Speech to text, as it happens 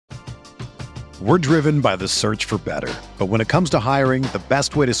We're driven by the search for better. But when it comes to hiring, the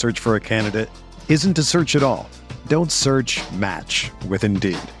best way to search for a candidate isn't to search at all. Don't search, match with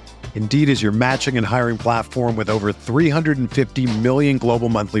Indeed. Indeed is your matching and hiring platform with over 350 million global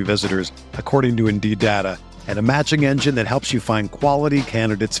monthly visitors, according to Indeed data, and a matching engine that helps you find quality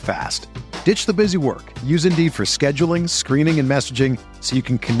candidates fast. Ditch the busy work. Use Indeed for scheduling, screening, and messaging so you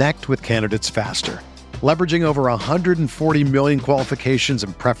can connect with candidates faster. Leveraging over 140 million qualifications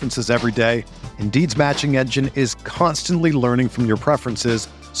and preferences every day, Indeed's matching engine is constantly learning from your preferences,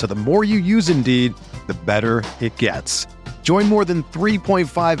 so the more you use Indeed, the better it gets. Join more than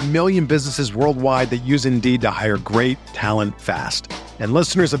 3.5 million businesses worldwide that use Indeed to hire great talent fast. And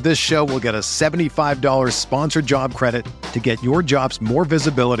listeners of this show will get a $75 sponsored job credit to get your jobs more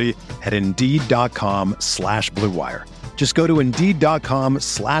visibility at Indeed.com/Blue Wire. Just go to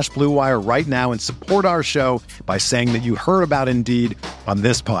Indeed.com/Blue Wire right now and support our show by saying that you heard about Indeed on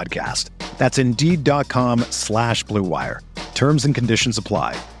this podcast. That's Indeed.com/Blue Wire. Terms and conditions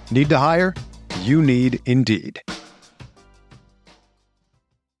apply. Need to hire? You need Indeed.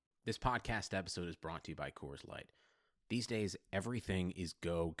 This podcast episode is brought to you by Coors Light. These days, everything is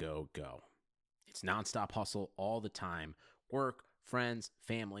go, go, go. It's nonstop hustle all the time. Work, friends,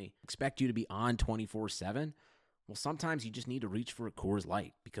 family, expect you to be on 24/7. Well, sometimes you just need to reach for a Coors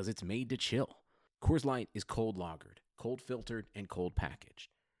Light because it's made to chill. Coors Light is cold lagered, cold filtered, and cold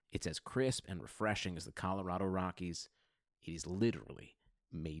packaged. It's as crisp and refreshing as the Colorado Rockies. It is literally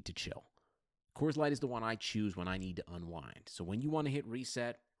made to chill. Coors Light is the one I choose when I need to unwind. So when you want to hit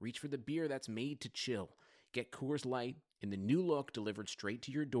reset, reach for the beer that's made to chill. Get Coors Light in the new look delivered straight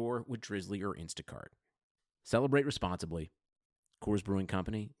to your door with Drizzly or Instacart. Celebrate responsibly. Coors Brewing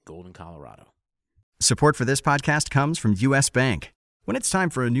Company, Golden, Colorado. Support for this podcast comes from U.S. Bank. When it's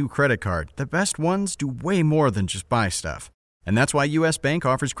time for a new credit card, the best ones do way more than just buy stuff. And that's why U.S. Bank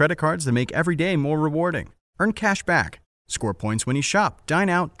offers credit cards that make every day more rewarding. Earn cash back, score points when you shop, dine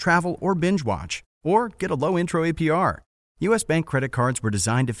out, travel, or binge watch, or get a low intro APR. U.S. Bank credit cards were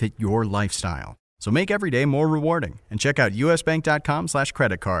designed to fit your lifestyle. So make every day more rewarding and check out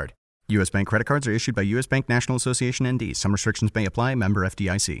usbank.com/credit card. U.S. Bank credit cards are issued by U.S. Bank National Association ND. Some restrictions may apply. Member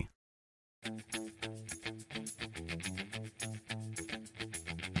FDIC.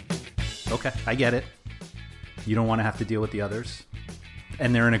 Okay, I get it. You don't want to have to deal with the others.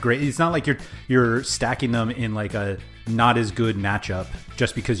 And they're in a great... It's not like you're stacking them in like a not as good matchup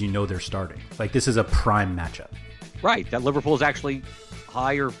just because you know they're starting. Like, this is a prime matchup. Right, that Liverpool is actually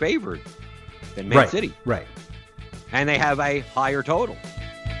higher favored than Man City. Right. And they have a higher total.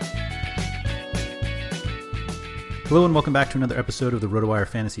 Hello and welcome back to another episode of the RotoWire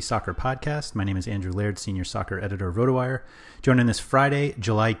Fantasy Soccer Podcast. My name is Andrew Laird, Senior Soccer Editor of RotoWire. Joined in this Friday,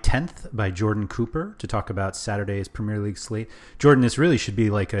 July 10th by Jordan Cooper to talk about Saturday's Premier League slate. Jordan, this really should be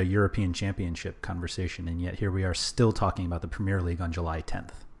like a European Championship conversation, and yet here we are still talking about the Premier League on July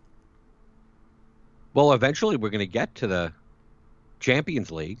 10th. Well, eventually we're going to get to the Champions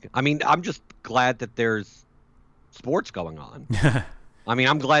League. I mean, I'm just glad that there's sports going on. I mean,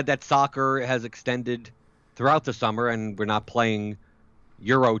 I'm glad that soccer has extended throughout the summer and we're not playing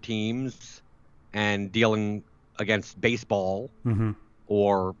Euro teams and dealing against baseball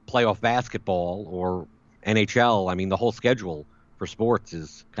or playoff basketball or NHL. I mean, the whole schedule for sports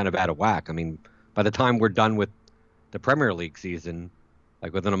is kind of out of whack. I mean, by the time we're done with the Premier League season,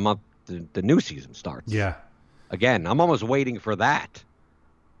 like within a month, the new season starts. Yeah. Again, I'm almost waiting for that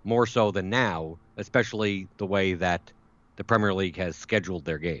more so than now, especially the way that the Premier League has scheduled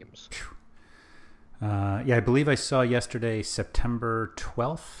their games. Yeah, I believe I saw yesterday September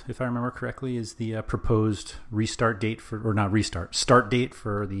 12th, if I remember correctly, is the proposed restart date start date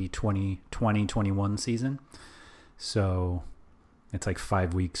for the 2020-21 season. So it's like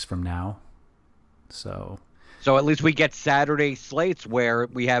 5 weeks from now. So at least we get Saturday slates where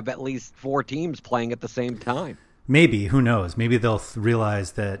we have at least 4 teams playing at the same time. Maybe, who knows? Maybe they'll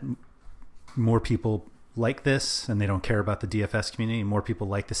realize that more people like this and they don't care about the DFS community. More people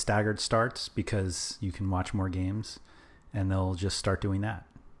like the staggered starts because you can watch more games, and they'll just start doing that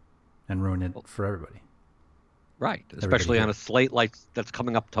and ruin it for everybody. Right, especially on a slate like that's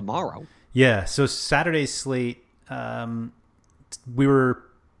coming up tomorrow. Yeah, so Saturday's slate, we were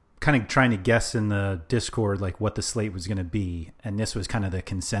kind of trying to guess in the Discord like what the slate was going to be, and this was kind of the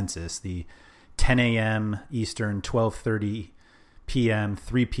consensus: the 10 a.m. Eastern, 12:30 p.m.,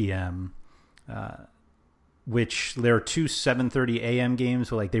 3 p.m. Which there are 2 7:30 a.m. games,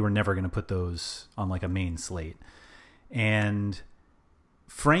 but like they were never going to put those on like a main slate. And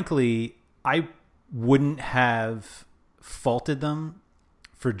frankly, I wouldn't have faulted them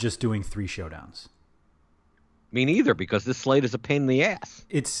for just doing 3 showdowns. Me neither, because this slate is a pain in the ass.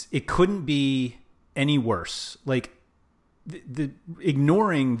 It couldn't be any worse. Like the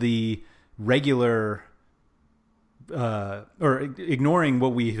ignoring the regular or ignoring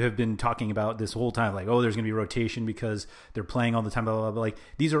what we have been talking about this whole time, like, oh, there's going to be rotation because they're playing all the time, blah, blah, blah. Like,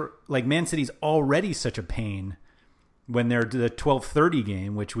 these are, like, Man City's already such a pain when they're the 12:30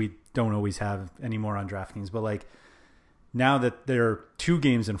 game, which we don't always have anymore on DraftKings. But, like, now that there are 2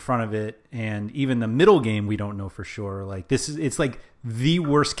 games in front of it, and even the middle game we don't know for sure, like, it's like the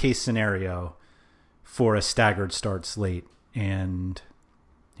worst case scenario for a staggered start slate. And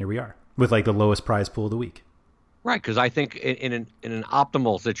here we are with, like, the lowest prize pool of the week. Right, because I think in an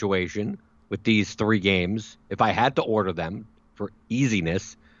optimal situation with these 3 games, if I had to order them for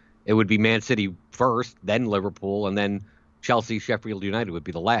easiness, it would be Man City first, then Liverpool, and then Chelsea, Sheffield United would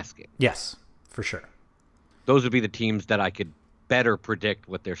be the last game. Yes, for sure. Those would be the teams that I could better predict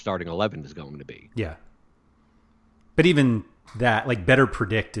what their starting 11 is going to be. Yeah. But even that, like, better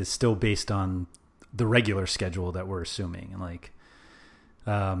predict is still based on the regular schedule that we're assuming. And, like,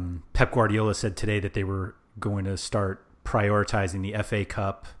 Pep Guardiola said today that they were going to start prioritizing the FA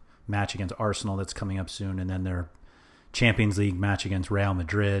Cup match against Arsenal that's coming up soon, and then their Champions League match against Real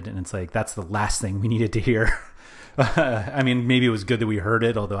Madrid. And it's like, that's the last thing we needed to hear. I mean, maybe it was good that we heard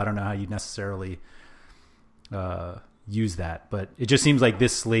it, although I don't know how you necessarily use that. But it just seems like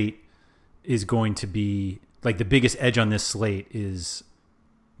this slate is going to be, like, the biggest edge on this slate is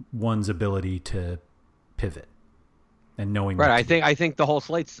one's ability to pivot and knowing. Right. I think the whole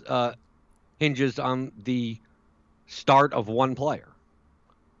slate's hinges on the start of one player.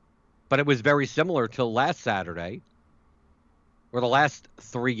 But it was very similar to last Saturday, or the last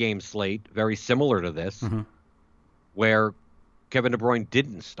 3-game slate, very similar to this, where Kevin De Bruyne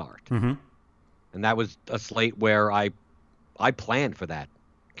didn't start. And that was a slate where I planned for that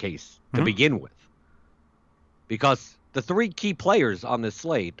case to begin with. Because the 3 key players on this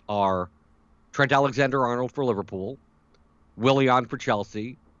slate are Trent Alexander-Arnold for Liverpool, Willian for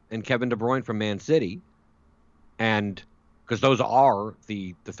Chelsea, and Kevin De Bruyne from Man City. And because those are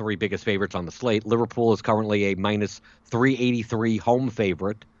the 3 biggest favorites on the slate, Liverpool is currently a minus 383 home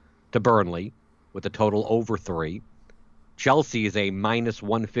favorite to Burnley with a total over 3. Chelsea is a minus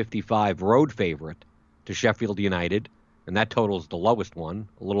 155 road favorite to Sheffield United, and that total is the lowest one,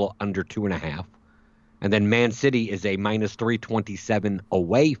 a little under 2.5. And then Man City is a minus 327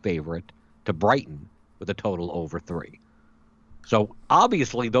 away favorite to Brighton with a total over 3. So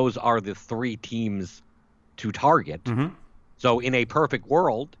obviously those are the 3 teams to target. So in a perfect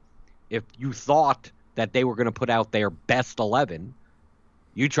world, if you thought that they were going to put out their best 11,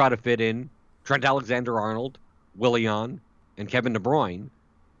 you try to fit in Trent Alexander-Arnold, Willian, and Kevin De Bruyne.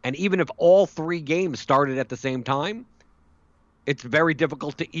 And even if all 3 games started at the same time, it's very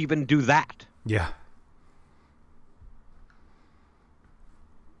difficult to even do that. Yeah.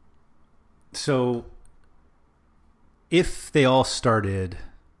 So if they all started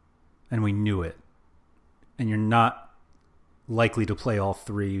and we knew it, and you're not likely to play all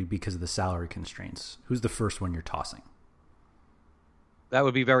 3 because of the salary constraints, who's the first one you're tossing? That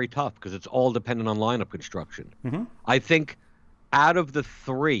would be very tough because it's all dependent on lineup construction. I think out of the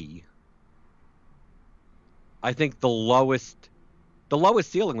 3, I think the lowest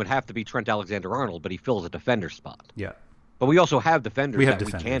ceiling would have to be Trent Alexander-Arnold, but he fills a defender spot. Yeah. But we also have defenders we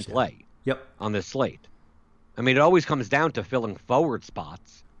can yeah. play Yep. on this slate. I mean, it always comes down to filling forward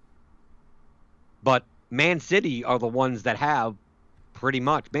spots. But Man City are the ones that have pretty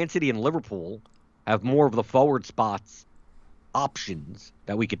much. Man City and Liverpool have more of the forward spots options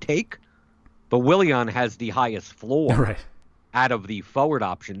that we could take. But Willian has the highest floor out of the forward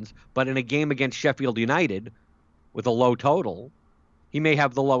options. But in a game against Sheffield United with a low total, he may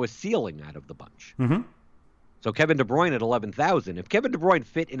have the lowest ceiling out of the bunch. So Kevin De Bruyne at 11,000. If Kevin De Bruyne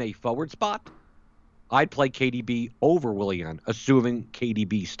fit in a forward spot, I'd play KDB over Willian, assuming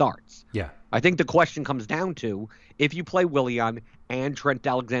KDB starts. Yeah. I think the question comes down to, if you play Willian and Trent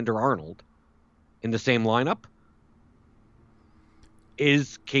Alexander-Arnold in the same lineup,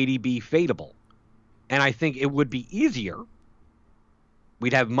 is KDB fadeable? And I think it would be easier.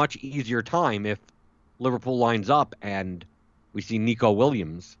 We'd have much easier time if Liverpool lines up and we see Nico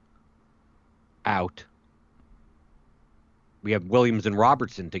Williams out. We have Williams and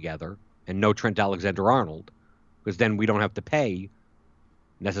Robertson together and no Trent Alexander-Arnold, because then we don't have to pay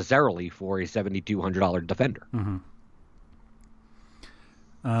necessarily for a $7,200 defender.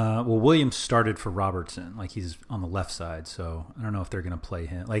 Well, Williams started for Robertson. Like, he's on the left side, so I don't know if they're going to play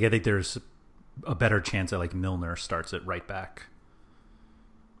him. Like, I think there's a better chance that, like, Milner starts at right back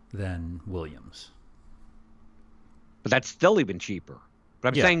than Williams. But that's still even cheaper. But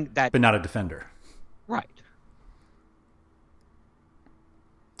I'm saying that... But not a defender. Right.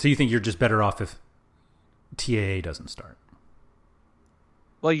 So you think you're just better off if TAA doesn't start?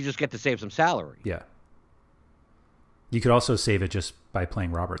 Well, you just get to save some salary. Yeah. You could also save it just by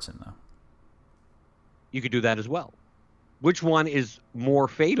playing Robertson, though. You could do that as well. Which one is more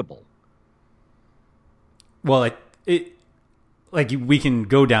fadeable? Well, we can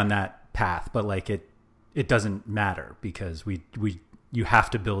go down that path, but like it doesn't matter because you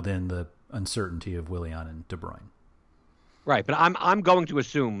have to build in the uncertainty of Willian and De Bruyne. Right, but I'm going to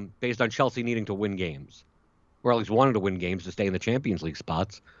assume, based on Chelsea needing to win games, or at least wanting to win games to stay in the Champions League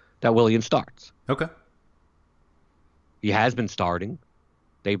spots, that Willian starts. Okay. He has been starting.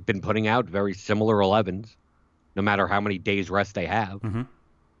 They've been putting out very similar 11s, no matter how many days rest they have. Mm-hmm.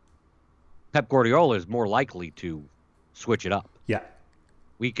 Pep Guardiola is more likely to switch it up. Yeah.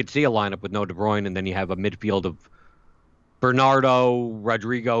 We could see a lineup with no De Bruyne, and then you have a midfield of Bernardo,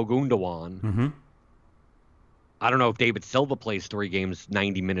 Rodrigo, Gundogan. Mm-hmm. I don't know if David Silva plays 3 games,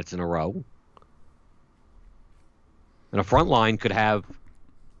 90 minutes in a row. And a front line could have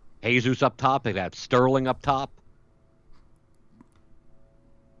Jesus up top. They'd have Sterling up top.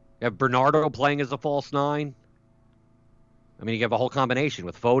 You have Bernardo playing as a false 9. I mean, you have a whole combination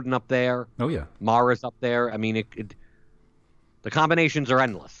with Foden up there. Oh, yeah. Mahrez up there. I mean, the combinations are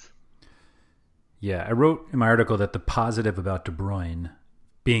endless. Yeah, I wrote in my article that the positive about De Bruyne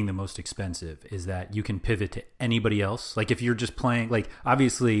being the most expensive is that you can pivot to anybody else. Like if you're just playing, like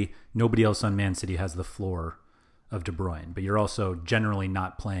obviously nobody else on Man City has the floor of De Bruyne, but you're also generally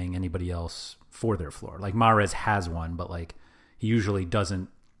not playing anybody else for their floor. Like Mahrez has one, but like he usually doesn't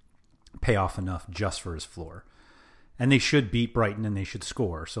pay off enough just for his floor. And they should beat Brighton and they should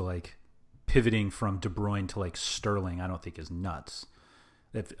score. So like pivoting from De Bruyne to like Sterling, I don't think is nuts.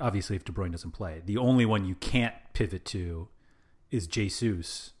 Obviously if De Bruyne doesn't play. The only one you can't pivot to is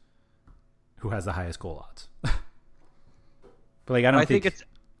Jesus, who has the highest goal odds. But like I don't think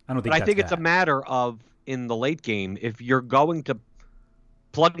it's a matter of in the late game, if you're going to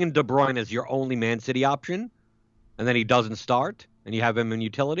plug in De Bruyne as your only Man City option, and then he doesn't start, and you have him in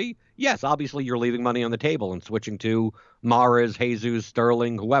utility, yes, obviously you're leaving money on the table and switching to Mahrez, Jesus,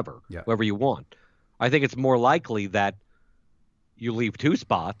 Sterling, whoever you want. I think it's more likely that you leave 2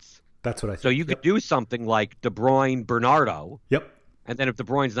 spots. That's what I think. So you could do something like De Bruyne, Bernardo. Yep. And then if De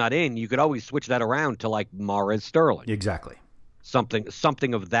Bruyne's not in, you could always switch that around to like Mahrez, Sterling. Exactly.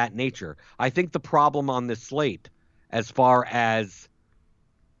 Something of that nature. I think the problem on this slate, as far as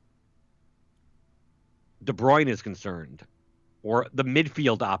De Bruyne is concerned, or the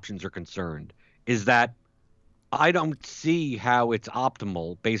midfield options are concerned, is that I don't see how it's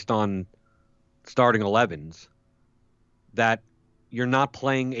optimal based on starting 11s that you're not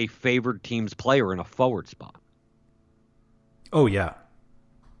playing a favored team's player in a forward spot. Oh, yeah.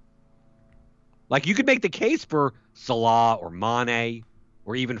 Like, you could make the case for Salah or Mane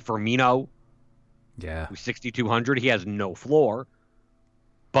or even Firmino. Yeah. Who's 6,200. He has no floor.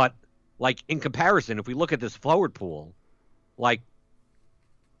 But, like, in comparison, if we look at this forward pool, like,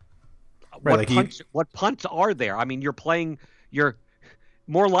 what punts are there? I mean, I'm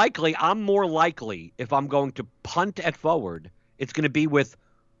more likely, if I'm going to punt at forward, it's going to be with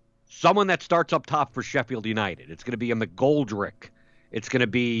someone that starts up top for Sheffield United. It's going to be a McGoldrick. It's going to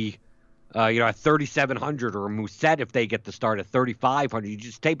be, a 3,700 or a Mousset if they get the start at 3,500. You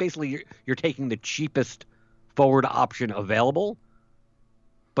just you're taking the cheapest forward option available.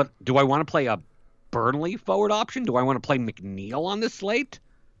 But do I want to play a Burnley forward option? Do I want to play McNeil on this slate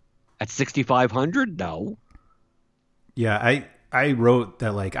at 6,500? No. Yeah, I wrote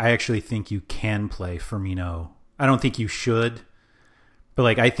that, like, I actually think you can play Firmino. I don't think you should. But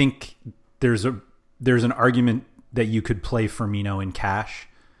like I think there's an argument that you could play Firmino in cash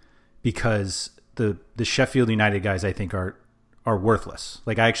because the Sheffield United guys I think are worthless.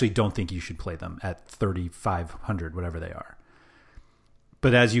 Like I actually don't think you should play them at 3,500 whatever they are.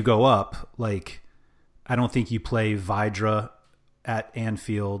 But as you go up, like I don't think you play Vydra at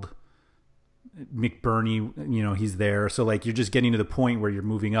Anfield. McBurney, he's there. So like you're just getting to the point where you're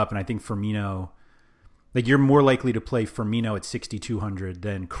moving up, and I think Firmino, like you're more likely to play Firmino at 6,200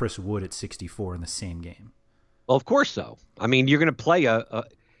 than Chris Wood at 64 in the same game. Well, of course so. I mean, you're going to play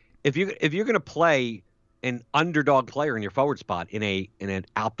if you're going to play an underdog player in your forward spot in an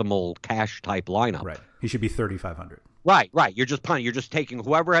optimal cash type lineup. Right. He should be 3,500. Right. You're just punting. You're just taking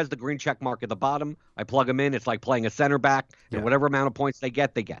whoever has the green check mark at the bottom. I plug them in. It's like playing a center back, and whatever amount of points they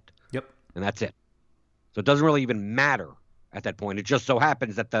get, they get. Yep. And that's it. So it doesn't really even matter at that point. It just so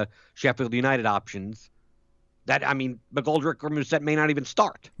happens that the Sheffield United options, McGoldrick or Mousset may not even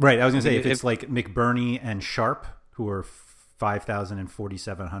start. Right. I was going to say, if it's like McBurney and Sharp, who are 5,000 and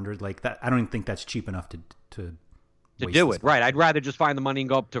 4,700, like that, I don't even think that's cheap enough to to do it. Right. I'd rather just find the money and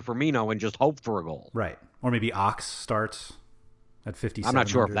go up to Firmino and just hope for a goal. Right. Or maybe Ox starts at 57. I'm not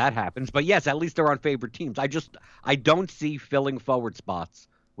sure if that happens, but yes, at least they're on favored teams. I don't see filling forward spots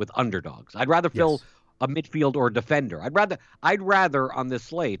with underdogs. I'd rather fill a midfield or a defender. I'd rather on this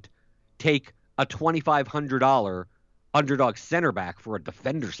slate take a $2,500 underdog center back for a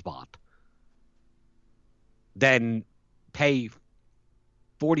defender spot than pay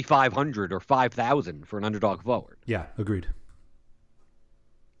 $4,500 or $5,000 for an underdog forward. Yeah, agreed.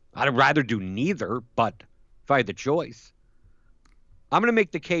 I'd rather do neither, but if I had the choice, I'm going to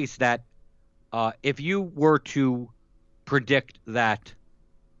make the case that if you were to predict that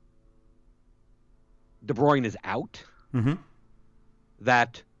De Bruyne is out,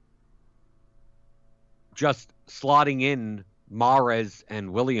 that just slotting in Mahrez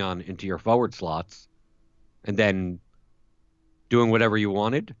and Willian into your forward slots and then doing whatever you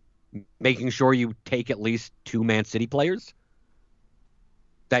wanted, making sure you take at least 2 Man City players,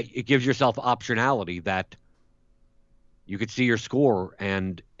 that it gives yourself optionality that you could see your score,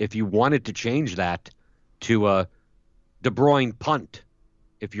 and if you wanted to change that to a De Bruyne punt,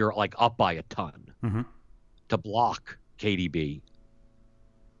 if you're like up by a ton, to block KDB,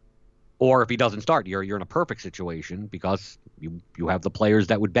 or if he doesn't start, you're in a perfect situation because you have the players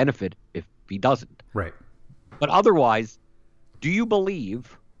that would benefit if he doesn't. Right. But otherwise, do you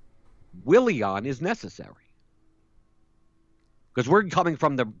believe Willian is necessary? Because we're coming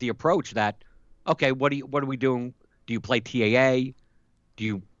from the approach that, okay, what are we doing? Do you play TAA? Do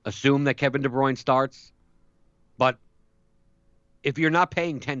you assume that Kevin De Bruyne starts? But if you're not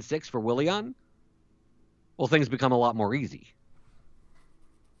paying 10-6 for Willian, well, things become a lot more easy.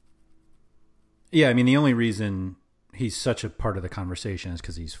 Yeah, I mean, the only reason he's such a part of the conversation is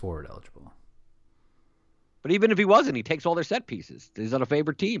because he's forward eligible. But even if he wasn't, he takes all their set pieces. He's on a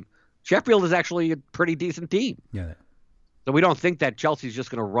favorite team. Sheffield is actually a pretty decent team. Yeah. So we don't think that Chelsea's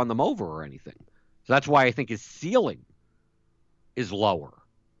just going to run them over or anything. So that's why I think his ceiling is lower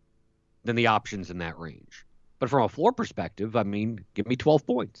than the options in that range. But from a floor perspective, I mean, give me 12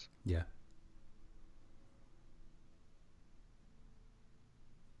 points. Yeah.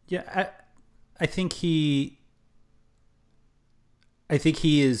 Yeah, I think he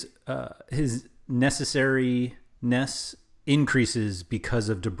is his necessariness increases because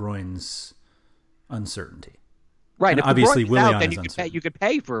of De Bruyne's uncertainty. Right. And if obviously, Willian then is uncertain. you could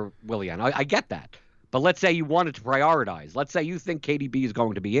pay for Willian. I get that. But let's say you wanted to prioritize. Let's say you think KDB is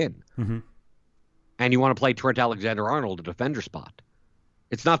going to be in. And you want to play Trent Alexander-Arnold, a defender spot.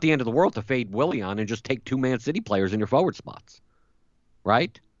 It's not the end of the world to fade Willian and just take 2 Man City players in your forward spots.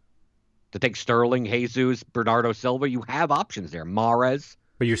 Right? To take Sterling, Jesus, Bernardo Silva, you have options there. Mahrez.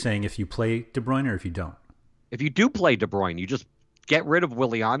 But you're saying if you play De Bruyne or if you don't? If you do play De Bruyne, you just get rid of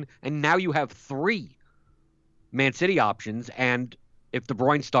Willian, and now you have 3 Man City options, and if De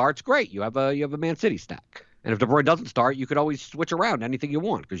Bruyne starts, great. You have a Man City stack. And if De Bruyne doesn't start, you could always switch around anything you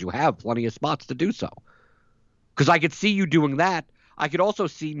want because you have plenty of spots to do so. Because I could see you doing that. I could also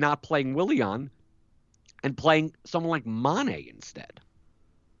see not playing Willian and playing someone like Mane instead.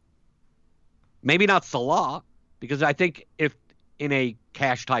 Maybe not Salah, because I think if in a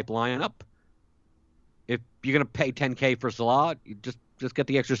cash-type lineup, if you're going to pay $10K for Salah, you just get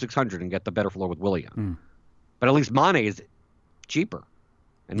the extra $600 and get the better floor with Willian. But at least Mane is cheaper.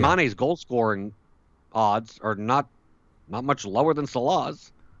 And Mane's goal-scoring odds are not much lower than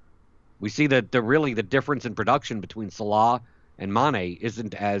Salah's. We see that the difference in production between Salah and Mane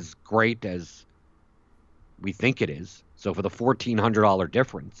isn't as great as we think it is. So for the $1,400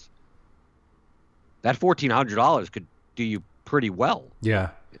 difference, that $1,400 could do you pretty well. Yeah.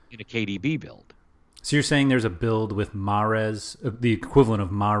 In a KDB build. So you're saying there's a build with Mahrez, the equivalent of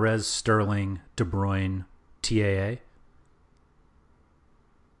Mahrez, Sterling, De Bruyne, TAA?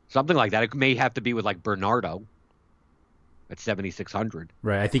 Something like that. It may have to be with like Bernardo at 7,600.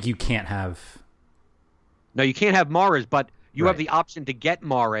 Right. I think you can't have. No, you can't have Mahrez, but you have the option to get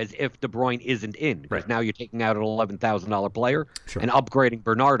Mahrez if De Bruyne isn't in. Because now you're taking out an $11,000 player and upgrading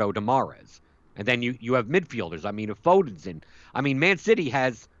Bernardo to Mahrez. And then you have midfielders. I mean, if Foden's in. I mean, Man City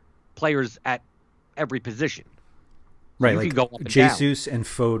has players at every position. So right. you Like can go up and Jesus and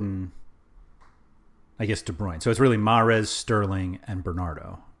Foden, I guess De Bruyne. So it's really Mahrez, Sterling, and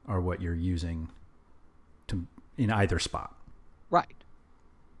Bernardo are what you're using to in either spot. Right.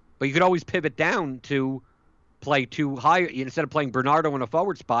 But you could always pivot down to play 2 higher. Instead of playing Bernardo in a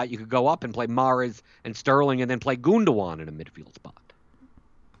forward spot, you could go up and play Mahrez and Sterling and then play Gundogan in a midfield spot.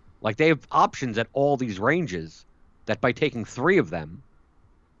 Like, they have options at all these ranges that by taking 3 of them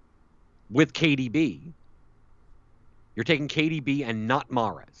with KDB, you're taking KDB and not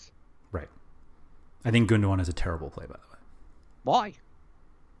Mahrez. Right. I think Gundogan is a terrible play, by the way. Why?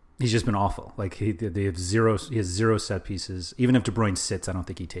 He's just been awful. Like he has zero set pieces. Even if De Bruyne sits, I don't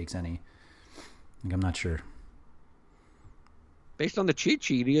think he takes any. Like, I'm not sure. Based on the cheat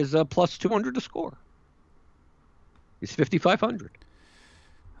sheet, he is plus 200 to score. He's 5,500.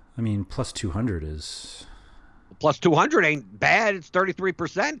 I mean, plus 200 is... Plus 200 ain't bad. It's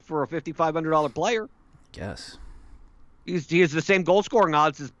 33% for a $5,500 player. Guess. He has the same goal scoring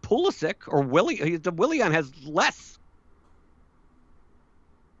odds as Pulisic or Willian has less.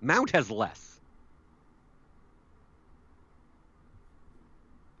 Mount has less.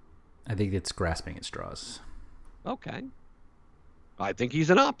 I think it's grasping at straws. Okay. I think he's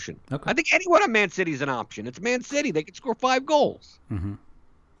an option. Okay. I think anyone on Man City is an option. It's Man City. They can score 5 goals. Mm-hmm.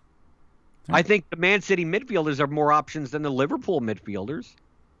 I think the Man City midfielders are more options than the Liverpool midfielders.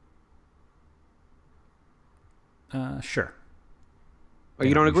 Sure. Or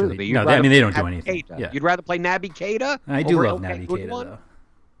you don't agree with me? No, I mean, they don't do anything. Yeah. You'd rather play Naby Keita? I do love Naby Keita, though.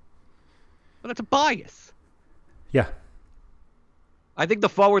 But it's a bias. Yeah. I think the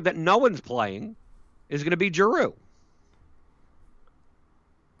forward that no one's playing is going to be Giroud.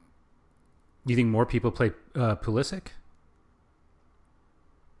 Do you think more people play Pulisic?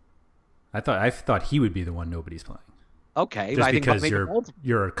 I thought he would be the one nobody's playing. Okay, just I because think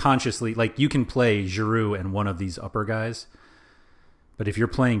you're consciously like you can play Giroud and one of these upper guys, but if you're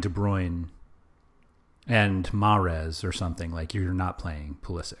playing De Bruyne and Mahrez or something, like you're not playing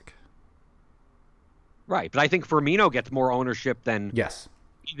Pulisic. Right, but I think Firmino gets more ownership than yes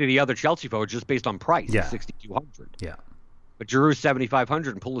either the other Chelsea forwards just based on price. Yeah, 6,200. Yeah, but Giroud's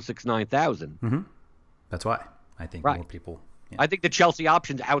 7,500 and Pulisic's 9,000. Mm-hmm. That's why I think more people. Yeah. I think the Chelsea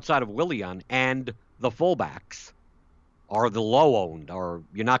options outside of Willian and the fullbacks are the low-owned, or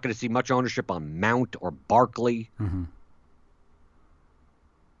you're not going to see much ownership on Mount or Barkley. Mm-hmm.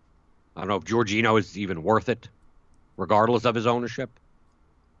 I don't know if Jorginho is even worth it, regardless of his ownership,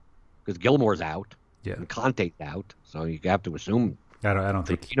 because Gilmore's out, and Conte's out, so you have to assume. I don't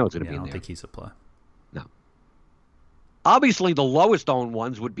think Jorginho's going to be in there. I don't think he's a play. No. Obviously, the lowest-owned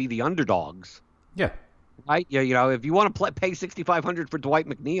ones would be the underdogs. Yeah. Right? Yeah, you know, if you want to pay $6,500 for Dwight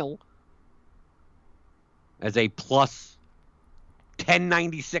McNeil as a plus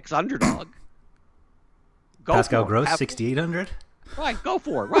 1096 underdog, go Pascal for Gross, it. 6,800. Right, go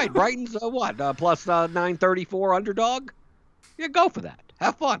for it. Right, Brighton's plus 934 underdog. Yeah, go for that.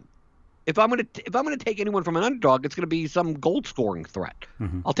 Have fun. If I'm gonna take anyone from an underdog, it's gonna be some goal scoring threat.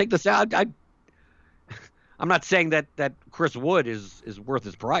 Mm-hmm. I'll take this out. I'm not saying that Chris Wood is worth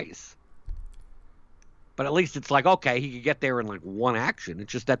his price. But at least it's like, okay, he could get there in like one action.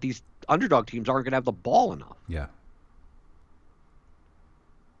 It's just that these underdog teams aren't going to have the ball enough. Yeah.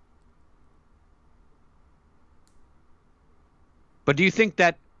 But do you think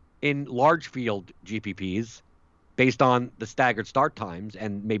that in large field GPPs, based on the staggered start times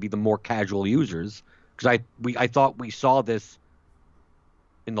and maybe the more casual users, because I thought we saw this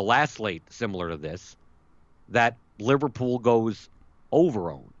in the last slate similar to this, that Liverpool goes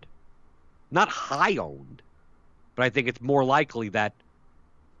over-owned. Not high-owned, but I think it's more likely that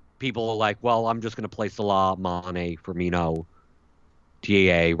people are like, well, I'm just going to play Salah, Mane, Firmino,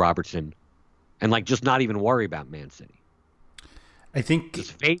 TAA, Robertson, and like just not even worry about Man City. I think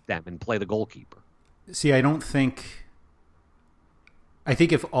just fade them and play the goalkeeper. See, I think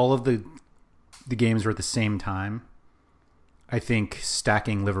if all of the games were at the same time, I think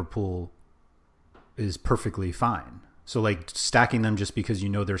stacking Liverpool is perfectly fine. So like stacking them just because you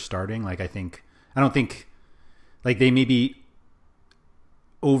know they're starting, like I don't think like they may be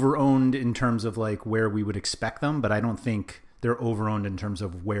over-owned in terms of like where we would expect them, but I don't think they're over-owned in terms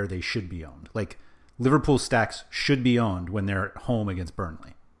of where they should be owned. Like Liverpool stacks should be owned when they're at home against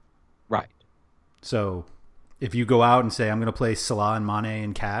Burnley. Right. So if you go out and say, I'm going to play Salah and Mane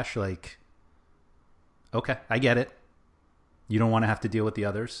in cash, like, okay, I get it. You don't want to have to deal with the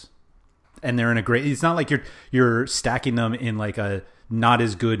others. And they're in a great, it's not like you're stacking them in like a not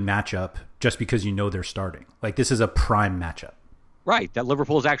as good matchup just because you know they're starting. Like this is a prime matchup. Right. That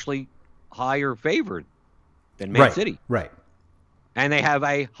Liverpool is actually higher favored than Man City. Right. And they have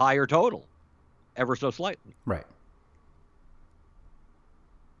a higher total, ever so slightly. Right.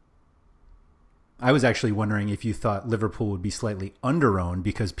 I was actually wondering if you thought Liverpool would be slightly under-owned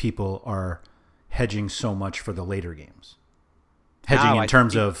because people are hedging so much for the later games. Hedging in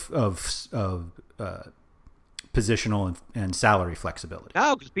terms of positional and salary flexibility.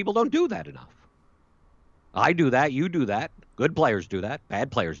 No, because people don't do that enough. I do that. You do that. Good players do that.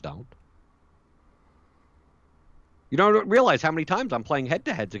 Bad players don't. You don't realize how many times I'm playing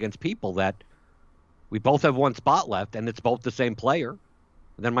head-to-heads against people that we both have one spot left, and it's both the same player.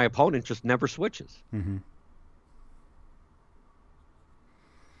 then my opponent just never switches. Mm-hmm.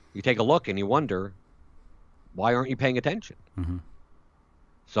 You take a look and you wonder, why aren't you paying attention? Mm-hmm.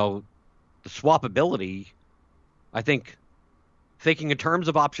 So the swappability, I think, thinking in terms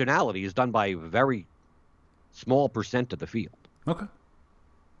of optionality is done by a very small percent of the field. Okay.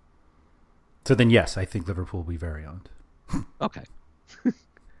 So then, yes, I think Liverpool will be very owned. Okay.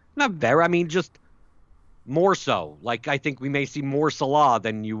 Not very. I mean, just more so. Like, I think we may see more Salah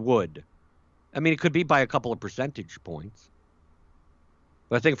than you would. I mean, it could be by a couple of percentage points.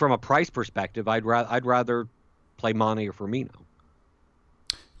 But I think from a price perspective, I'd rather play Mane or Firmino.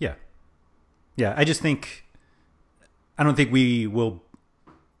 Yeah. Yeah, I just think... I don't think we will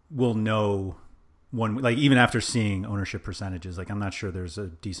know one, like, even after seeing ownership percentages, like, I'm not sure there's a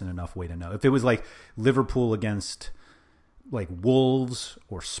decent enough way to know. If it was like Liverpool against like Wolves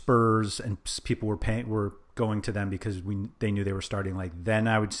or Spurs and people were going to them because they knew they were starting, like, then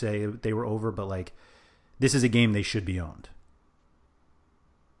I would say they were over, but like, this is a game they should be owned.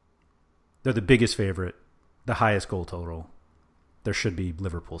 They're the biggest favorite, the highest goal total. There should be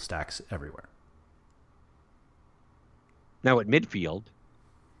Liverpool stacks everywhere. Now at midfield,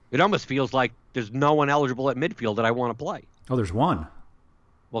 it almost feels like there's no one eligible at midfield that I want to play. Oh, there's one.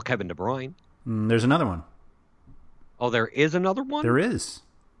 Well, Kevin De Bruyne. There's another one. Oh, there is another one? There is.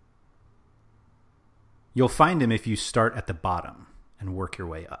 You'll find him if you start at the bottom and work your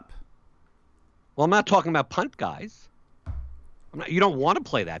way up. Well, I'm not talking about punt guys. You don't want to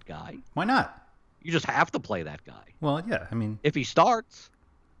play that guy. Why not? You just have to play that guy. Well, yeah, I mean... If he starts...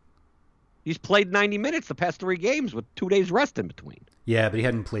 He's played 90 minutes the past 3 games with 2 days rest in between. Yeah, but he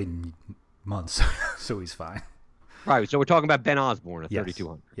hadn't played in months, so he's fine. Right, so we're talking about Ben Osborne at Yes.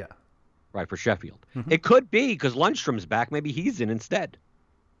 3,200. Yeah. Right, for Sheffield. Mm-hmm. It could be, because Lundstrom's back, maybe he's in instead.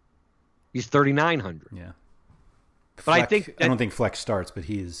 He's 3,900. Yeah. But I don't think Fleck starts, but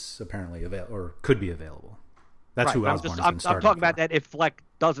he is apparently available, or could be available. That's right, who Osborne has been starting I'm talking for. about that if Fleck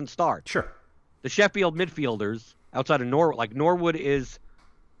doesn't start. Sure. The Sheffield midfielders outside of Norwood, like Norwood is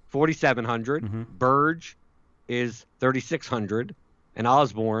 4,700, Mm-hmm. Burge is 3,600, and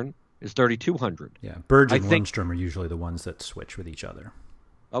Osborne is 3,200. Yeah, Burge and Lundstrom are usually the ones that switch with each other.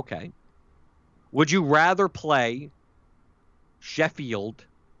 Okay. Would you rather play Sheffield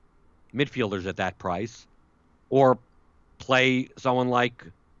midfielders at that price, or play someone like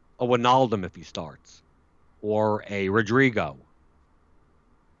a Wijnaldum if he starts, or a Rodrigo?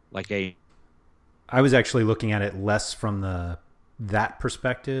 I was actually looking at it less from that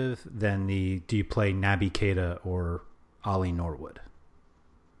perspective than do you play Naby Keita or Ali Norwood?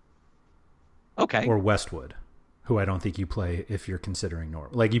 Okay. Or Westwood, who I don't think you play if you're considering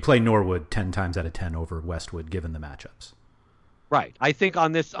Norwood. Like, you play Norwood 10 times out of 10 over Westwood given the matchups. Right. I think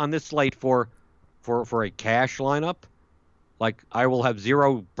on this slate for a cash lineup, like, I will have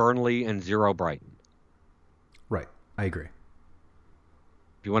 0 Burnley and 0 Brighton. Right. I agree.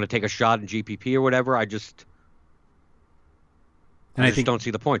 If you want to take a shot in GPP or whatever, I just don't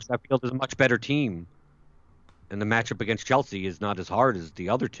see the point. Sheffield is a much better team, and the matchup against Chelsea is not as hard as the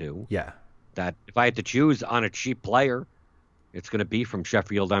other two. Yeah. That if I had to choose on a cheap player, it's going to be from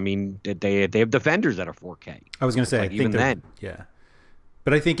Sheffield. I mean, they have defenders that are 4K. I was going to say, like, I think even then. Yeah.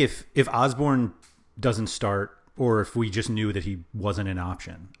 But I think if Osborne doesn't start, or if we just knew that he wasn't an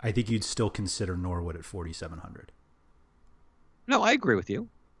option, I think you'd still consider Norwood at 4,700. No, I agree with you.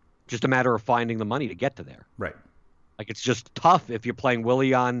 Just a matter of finding the money to get to there. Right. Like, it's just tough if you're playing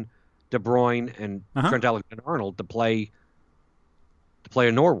Willian, De Bruyne, and Trent Alexander-Arnold to play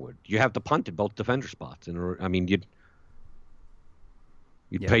a Norwood. You have to punt at both defender spots, and I mean you'd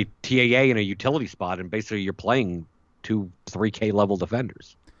play TAA in a utility spot, and basically you're playing 2 3K level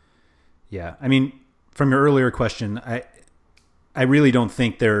defenders. Yeah, I mean, from your earlier question, I really don't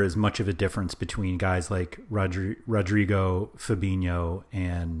think there is much of a difference between guys like Rodrigo, Fabinho,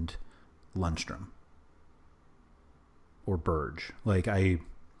 and Lundstrom or Burge. Like,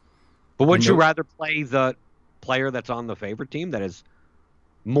 but wouldn't you rather play the player that's on the favorite team that is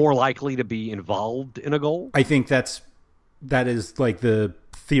more likely to be involved in a goal? I think that is like the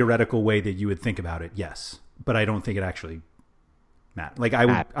theoretical way that you would think about it. Yes, but I don't think it actually matters. Like,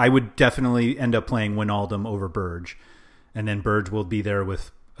 I would definitely end up playing Wijnaldum over Burge, and then Burge will be there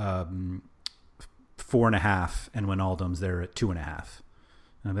with 4.5, and Wijnaldum's there at 2.5.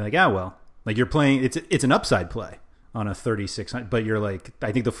 And I'll be like, well, like, you're playing. It's an upside play on a 3,600, but you're like,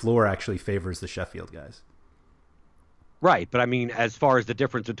 I think the floor actually favors the Sheffield guys. Right, but I mean, as far as the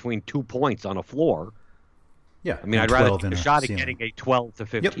difference between 2 points on a floor, yeah, I mean, I'd rather take a shot at getting a 12 to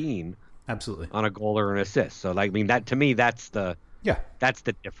 15, yep, absolutely, on a goal or an assist. So, like, I mean, that to me, that's the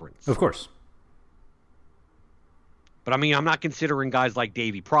difference. Of course. But I mean, I'm not considering guys like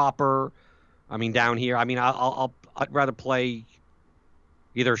Davy Proper. I mean, down here, I mean, I'd rather play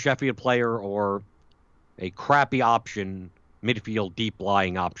either a Sheffield player or a crappy option, midfield deep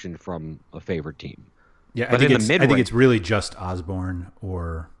lying option from a favorite team. Yeah, but I think it's really just Osborne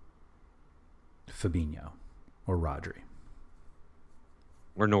or Fabinho or Rodri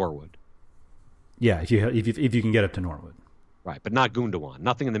or Norwood. Yeah, if you can get up to Norwood, right? But not Gundogan.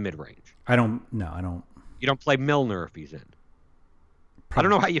 Nothing in the mid range. I don't. You don't play Milner if he's in. I don't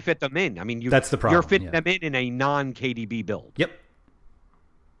know how you fit them in. I mean, that's the problem. You're fitting them in a non-KDB build. Yep.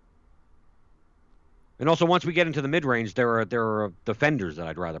 And also, once we get into the mid range, there are defenders that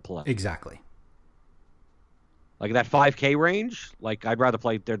I'd rather play. Exactly. Like that 5K range, like I'd rather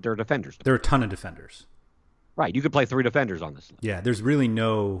play their defenders. There are a ton of defenders. Right, you could play 3 defenders on this list. Yeah, there's really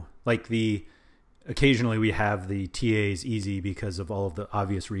no occasionally we have the TAs easy because of all of the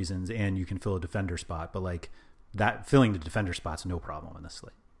obvious reasons, and you can fill a defender spot, but like that filling the defender spot's no problem in this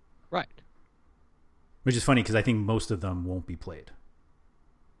slate. Right. Which is funny because I think most of them won't be played.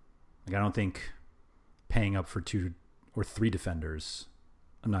 Like I don't think paying up for 2 or 3 defenders,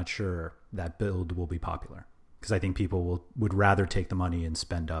 I'm not sure that build will be popular. Because I think people would rather take the money and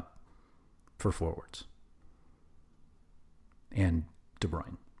spend up for forwards and De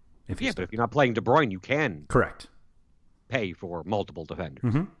Bruyne. But if you're not playing De Bruyne, you can correct pay for multiple defenders.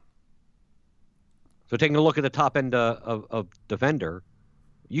 Mm-hmm. So taking a look at the top end of defender,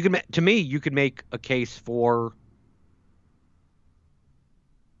 you could make a case for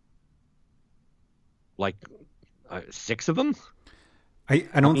like 6 of them.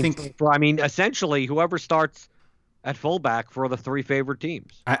 I don't think. I mean, essentially, whoever starts at fullback for the 3 favorite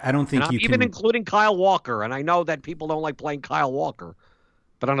teams. I don't think even including Kyle Walker. And I know that people don't like playing Kyle Walker,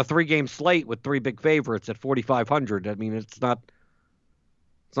 but on a 3-game slate with 3 big favorites at 4,500, I mean, it's not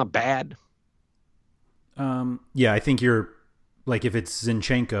bad. Yeah, I think you're like if it's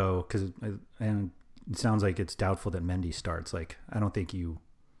Zinchenko and it sounds like it's doubtful that Mendy starts. Like I don't think you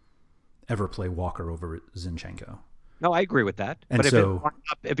ever play Walker over Zinchenko. No, I agree with that. And but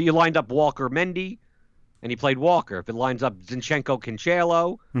if you lined up Walker Mendy and he played Walker, if it lines up Zinchenko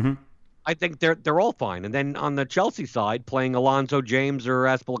Cancelo, mm-hmm. I think they're all fine. And then on the Chelsea side, playing Alonso, James, or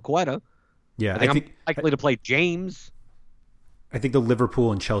Azpilicueta, yeah, I think I'm likely to play James. I think the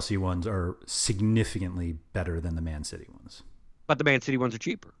Liverpool and Chelsea ones are significantly better than the Man City ones. But the Man City ones are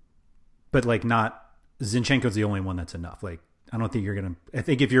cheaper. But like not Zinchenko's the only one that's enough. Like I don't think you're going to... I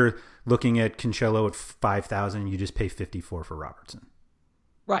think if you're looking at Cancelo at 5,000, you just pay 54 for Robertson.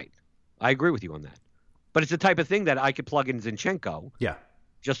 Right. I agree with you on that. But it's the type of thing that I could plug in Zinchenko. Yeah.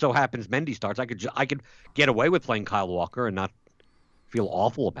 Just so happens Mendy starts. I could get away with playing Kyle Walker and not feel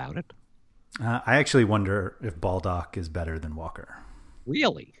awful about it. I actually wonder if Baldock is better than Walker.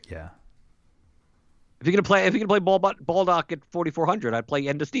 Really? Yeah. If you're gonna play Baldock at 4,400, I'd play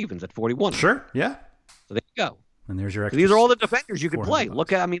Enda Stevens at 41. Sure. Yeah. So there you go. And there's your extra. These are all the defenders you could play. Bucks.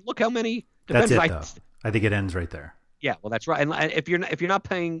 Look how many defenders. That's it, though. I think it ends right there. Yeah, well, that's right. And if you're not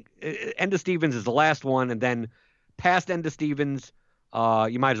paying, Enda Stevens is the last one, and then past Enda Stevens,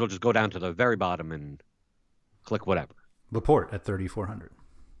 you might as well just go down to the very bottom and click whatever. Laporte at 3,400.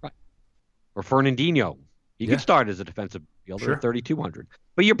 Right. Or Fernandinho. He could start as a defensive fielder at 3,200.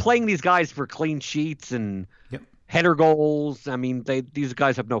 But you're playing these guys for clean sheets and header goals. I mean, these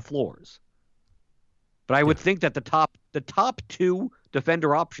guys have no floors. But I would think that the top 2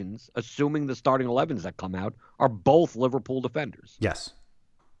 defender options, assuming the starting 11s that come out, are both Liverpool defenders. Yes.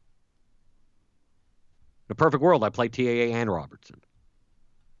 In a perfect world, I play TAA and Robertson.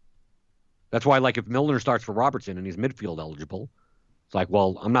 That's why, like, if Milner starts for Robertson and he's midfield eligible, it's like,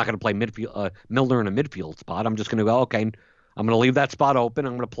 well, I'm not going to play Milner in a midfield spot. I'm just going to go, okay, I'm going to leave that spot open.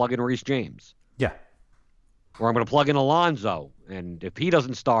 I'm going to plug in Reece James. Yeah. Or I'm going to plug in Alonso, and if he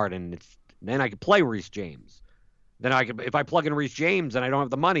doesn't start, then I could play Reece James. Then if I plug in Reece James and I don't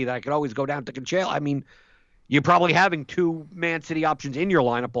have the money, then I could always go down to Cancelo. I mean, you're probably having 2 Man City options in your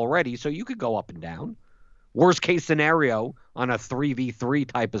lineup already, so you could go up and down. Worst case scenario on a 3v3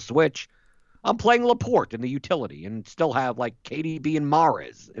 type of switch, I'm playing Laporte in the utility and still have like KDB and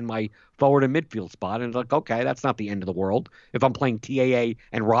Mahrez in my forward and midfield spot. And it's like, okay, that's not the end of the world if I'm playing TAA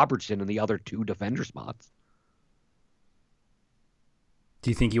and Robertson in the other 2 defender spots. Do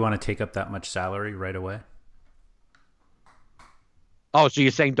you think you want to take up that much salary right away? Oh, so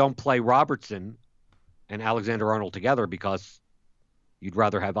you're saying don't play Robertson and Alexander-Arnold together because you'd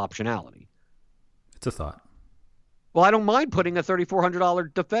rather have optionality? It's a thought. Well, I don't mind putting a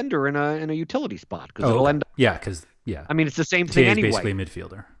 $3,400 defender in a utility spot because it'll end up. Yeah, because I mean, it's the same thing anyway. Basically a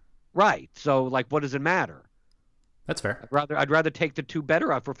midfielder. Right. So, like, what does it matter? That's fair. I'd rather take the two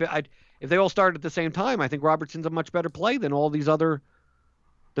better out if they all started at the same time. I think Robertson's a much better play than all these other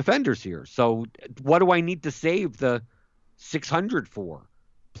defenders here. So what do I need to save the 600 for?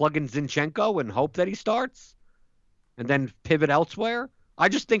 Plug in Zinchenko and hope that he starts, and then pivot elsewhere? I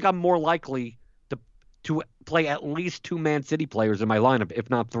just think I'm more likely to play at least 2 Man City players in my lineup, if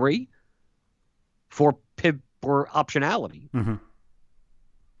not 3, for optionality. Mm-hmm.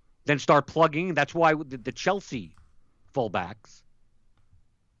 Then start plugging. That's why the Chelsea fullbacks,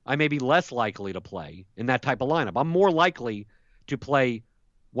 I may be less likely to play in that type of lineup. I'm more likely to play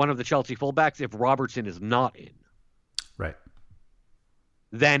one of the Chelsea fullbacks if Robertson is not in. Right.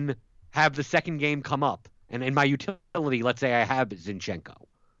 Then have the second game come up. And in my utility, let's say I have Zinchenko.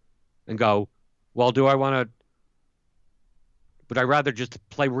 And go, well, would I rather just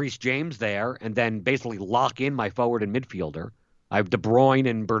play Reece James there and then basically lock in my forward and midfielder? I have De Bruyne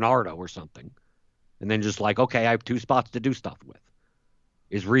and Bernardo or something. And then just like, okay, I have 2 spots to do stuff with.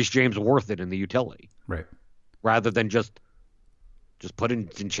 Is Reece James worth it in the utility? Right. Rather than just put in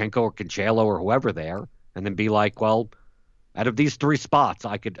Zinchenko or Cancelo or whoever there and then be like, well, out of these 3 spots,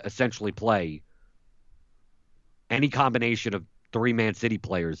 I could essentially play any combination of 3 Man City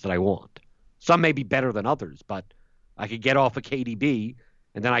players that I want. Some may be better than others, but I could get off a KDB,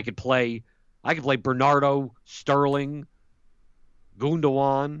 and then I could play Bernardo, Sterling,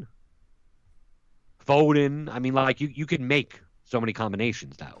 Gundogan, Foden. I mean, like you could make so many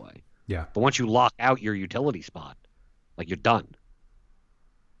combinations that way. Yeah. But once you lock out your utility spot, like you're done.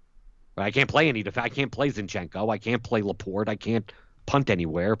 But I can't play I can't play Zinchenko. I can't play Laporte. I can't punt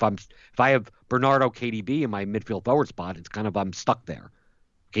anywhere. If I have Bernardo, KDB in my midfield forward spot, it's kind of I'm stuck there.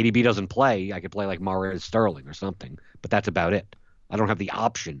 KDB doesn't play. I could play like Mahrez, Sterling or something, but that's about it. I don't have the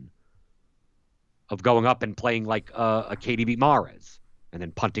option of going up and playing like a KDB Mahrez and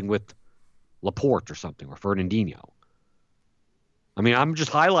then punting with Laporte or something or Fernandinho. I mean, I'm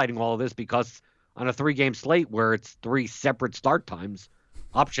just highlighting all of this because on a 3-game slate where it's 3 separate start times,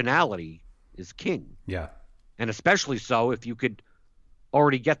 optionality is king. Yeah. And especially so if you could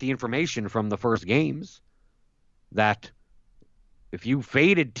already get the information from the first games that if you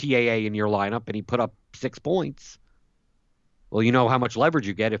faded TAA in your lineup and he put up 6 points, well, you know how much leverage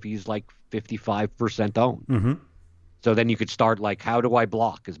you get if he's like 55% owned. Mm-hmm. So then you could start like, how do I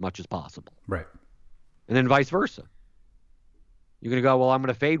block as much as possible? Right. And then vice versa. You're going to go, well, I'm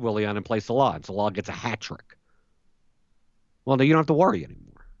going to fade Willian and play Salah, and Salah gets a hat trick. Well, then you don't have to worry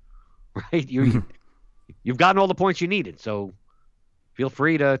anymore, right? You've gotten all the points you needed, so feel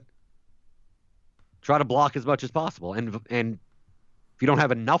free to try to block as much as possible. And if you don't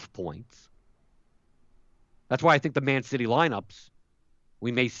have enough points, that's why I think the Man City lineups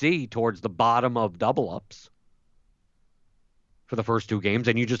we may see towards the bottom of double ups for the first 2 games,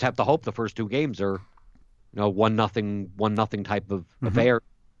 and you just have to hope the first 2 games are 1-0 type of affair,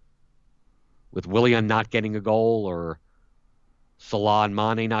 with Willian not getting a goal or Salah and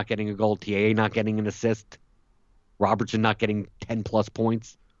Mane not getting a goal, TAA not getting an assist, Robertson not getting 10-plus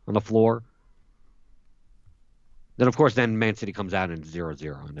points on the floor. Then, of course, Man City comes out and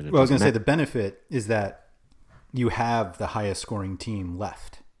 0-0. Well, I was going to say the benefit is that you have the highest scoring team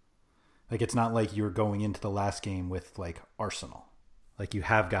left. Like, it's not like you're going into the last game with, like, Arsenal. Like, you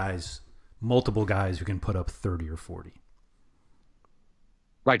have multiple guys who can put up 30 or 40.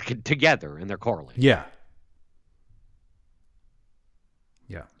 Right, together, and they're correlated. Yeah.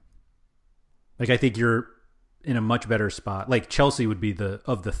 Yeah. Like, I think you're in a much better spot. Like, Chelsea would be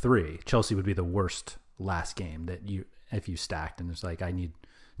of the 3, Chelsea would be the worst last game that if you stacked, and it's like, I need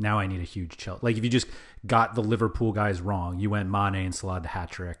a huge Chelsea. Like, if you just got the Liverpool guys wrong, you went Mane and Salah to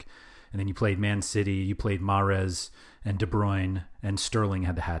hat trick, and then you played Man City, you played Mahrez and De Bruyne, and Sterling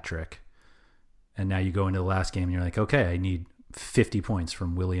had the hat trick. And now you go into the last game and you're like, okay, I need 50 points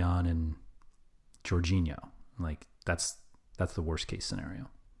from Willian and Jorginho. Like, that's the worst case scenario.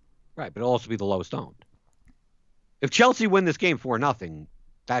 Right, but it'll also be the lowest owned. If Chelsea win this game 4-0,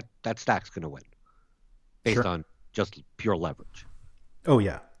 that stack's going to win based on just pure leverage. Oh,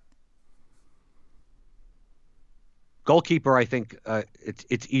 yeah. Goalkeeper, I think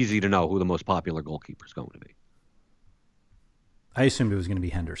it's easy to know who the most popular goalkeeper is going to be. I assumed it was going to be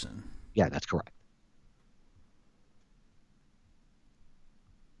Henderson. Yeah, that's correct.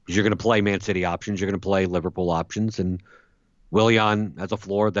 Because you're going to play Man City options, you're going to play Liverpool options, and Willian has a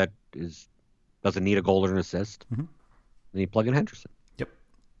floor that doesn't need a goal or an assist. Mm-hmm. Then you plug in Henderson. Yep.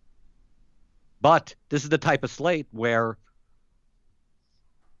 But this is the type of slate where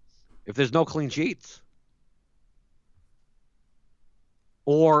if there's no clean sheets,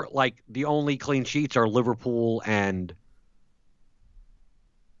 or like the only clean sheets are Liverpool and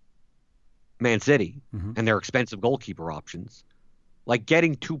Man City and their expensive goalkeeper options. Like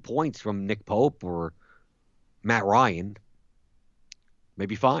getting 2 points from Nick Pope or Matt Ryan may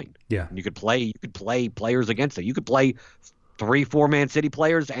be fine. Yeah. And you could play players against it. You could play 3-4 Man City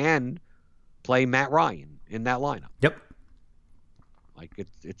players and play Matt Ryan in that lineup. Yep. Like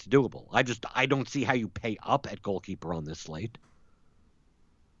it's doable. I don't see how you pay up at goalkeeper on this slate.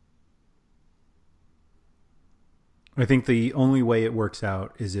 I think the only way it works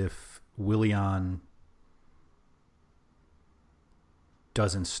out is if Willian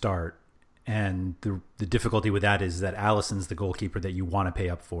doesn't start, and the difficulty with that is that Alisson's the goalkeeper that you want to pay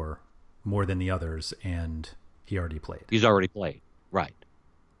up for more than the others, and he already played. He's already played, right?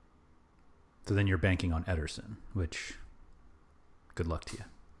 So then you're banking on Ederson, which good luck to you.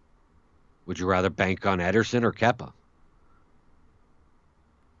 Would you rather bank on Ederson or Kepa?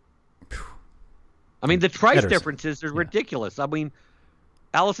 I mean, the price differences are ridiculous. I mean,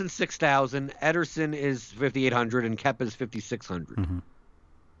 Alisson's 6,000, Ederson is 5,800, and Kepa is 5,600. Mm-hmm.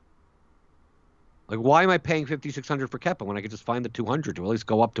 Like, why am I paying 5,600 for Kepa when I could just find the 200 to at least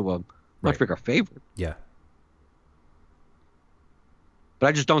go up to a much bigger favorite? Yeah. But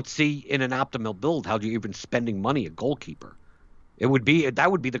I just don't see in an optimal build how you're even spending money at goalkeeper. That would be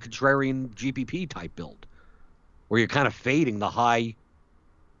the contrarian GPP type build, where you're kind of fading the high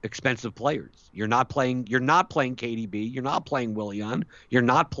expensive players. You're not playing KDB. You're not playing Willian. You're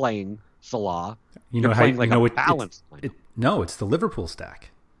not playing Salah. You're playing a balanced lineup. No, it's the Liverpool stack.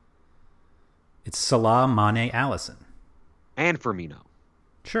 It's Salah, Mane, Alisson, and Firmino.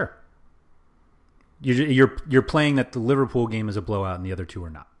 Sure. You're playing that the Liverpool game is a blowout and the other two are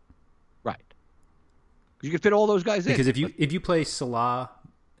not. Right. Because you can fit all those guys in. Because if you play Salah,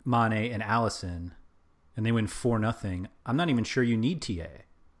 Mane, and Alisson, and they win 4-0, I'm not even sure you need TA.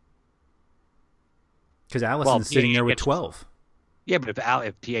 Because Alisson's sitting there with 12. Yeah, but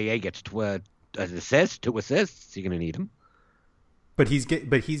if TAA gets two assists, you're going to need him. But he's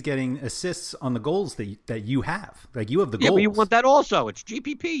getting assists on the goals that you have. Like, you have the goals. Yeah, but you want that also. It's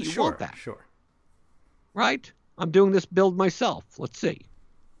GPP. You want that. Sure. Right? I'm doing this build myself. Let's see.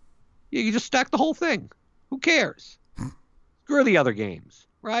 Yeah, you just stack the whole thing. Who cares? Screw the other games.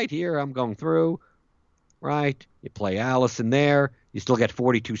 Right here, I'm going through. Right? You play Alisson there. You still get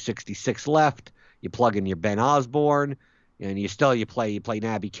 42.66 left. You plug in your Ben Osborne, and you play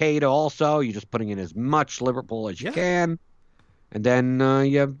Naby Keita also. You're just putting in as much Liverpool as you can, and then then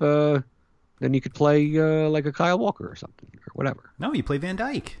you could play like a Kyle Walker or something or whatever. No, you play Van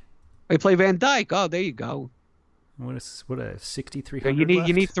Dijk. You play Van Dijk. Oh, there you go. What a 6,300.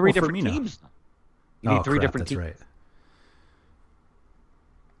 You need three different teams. You need three different teams. That's right.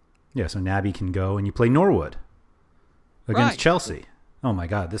 Yeah, so Naby can go, and you play Norwood against Chelsea. Oh my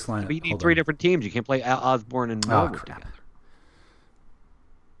God, this lineup. But you need three different teams. You can't play Osborne and Norwood together.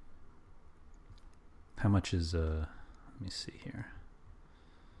 How much is let me see here.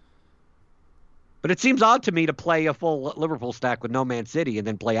 But it seems odd to me to play a full Liverpool stack with no Man City and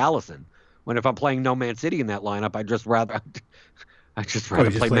then play Alisson. When if I'm playing no Man City in that lineup, I'd just rather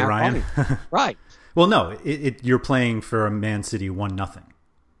play Matt Ryan. Right. Well, no, you're playing for a Man City 1-0.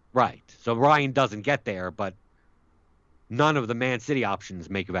 Right. So Ryan doesn't get there, but none of the Man City options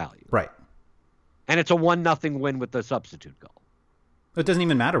make value. Right. And it's a 1-0 win with the substitute goal. It doesn't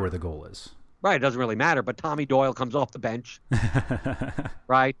even matter where the goal is. Right, it doesn't really matter, but Tommy Doyle comes off the bench.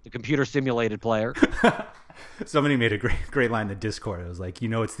 Right? The computer simulated player. Somebody made a great line in the Discord. It was like,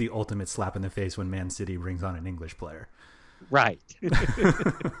 it's the ultimate slap in the face when Man City brings on an English player. Right.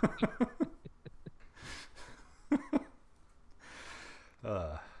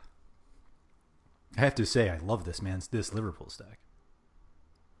 I have to say, I love this Liverpool stack.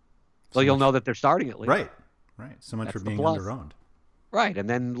 Well, you'll know that they're starting at least. Right. So much for being underowned. Right, and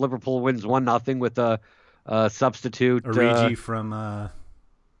then Liverpool wins 1-0 with a substitute. Origi from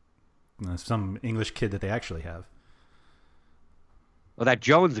some English kid that they actually have. Well, that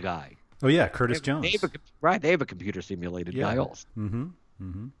Jones guy. Oh, yeah, Curtis Jones. They have a computer simulated guy also.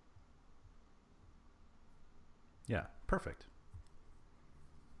 Mm-hmm. Yeah, perfect.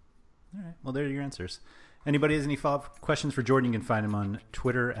 All right, well, there are your answers. Anybody has any follow-up questions for Jordan, you can find him on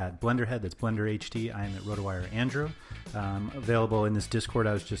Twitter at Blenderhead. That's BlenderHD. I am at RotoWire Andrew. Available in this Discord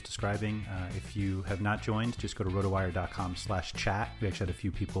I was just describing. If you have not joined, just go to rotowire.com/chat. We actually had a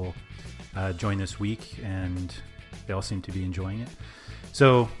few people join this week, and they all seem to be enjoying it.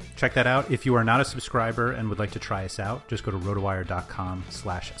 So check that out. If you are not a subscriber and would like to try us out, just go to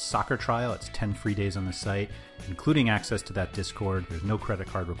rotowire.com/soccer trial. It's 10 free days on the site, including access to that Discord. There's no credit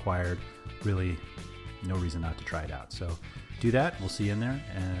card required. Really, no reason not to try it out. So do that. We'll see you in there.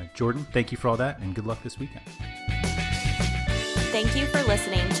 Jordan, thank you for all that, and good luck this weekend. Thank you for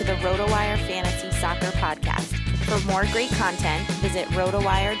listening to the RotoWire Fantasy Soccer Podcast. For more great content, visit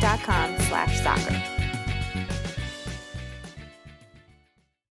rotowire.com/soccer.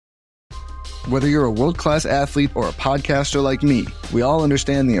 Whether you're a world-class athlete or a podcaster like me, we all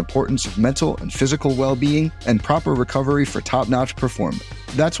understand the importance of mental and physical well-being and proper recovery for top-notch performance.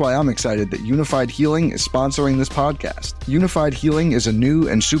 That's why I'm excited that Unified Healing is sponsoring this podcast. Unified Healing is a new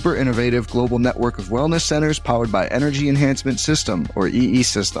and super innovative global network of wellness centers powered by Energy Enhancement System, or EE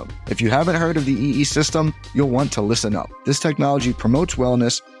System. If you haven't heard of the EE System, you'll want to listen up. This technology promotes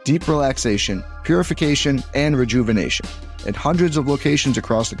wellness, deep relaxation, purification, and rejuvenation. In hundreds of locations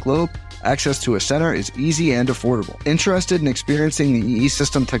across the globe, access to a center is easy and affordable. Interested in experiencing the EE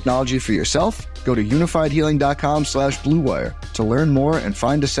System technology for yourself? Go to unifiedhealing.com/bluewire to learn more and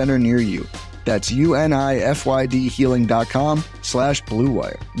find a center near you. That's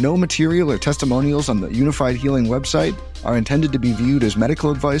unifydhealing.com/bluewire. No material or testimonials on the Unified Healing website are intended to be viewed as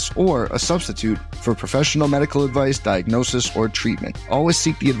medical advice or a substitute for professional medical advice, diagnosis, or treatment. Always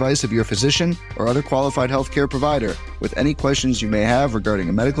seek the advice of your physician or other qualified healthcare provider with any questions you may have regarding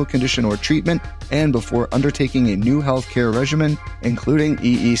a medical condition or treatment and before undertaking a new healthcare regimen, including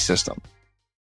EE System.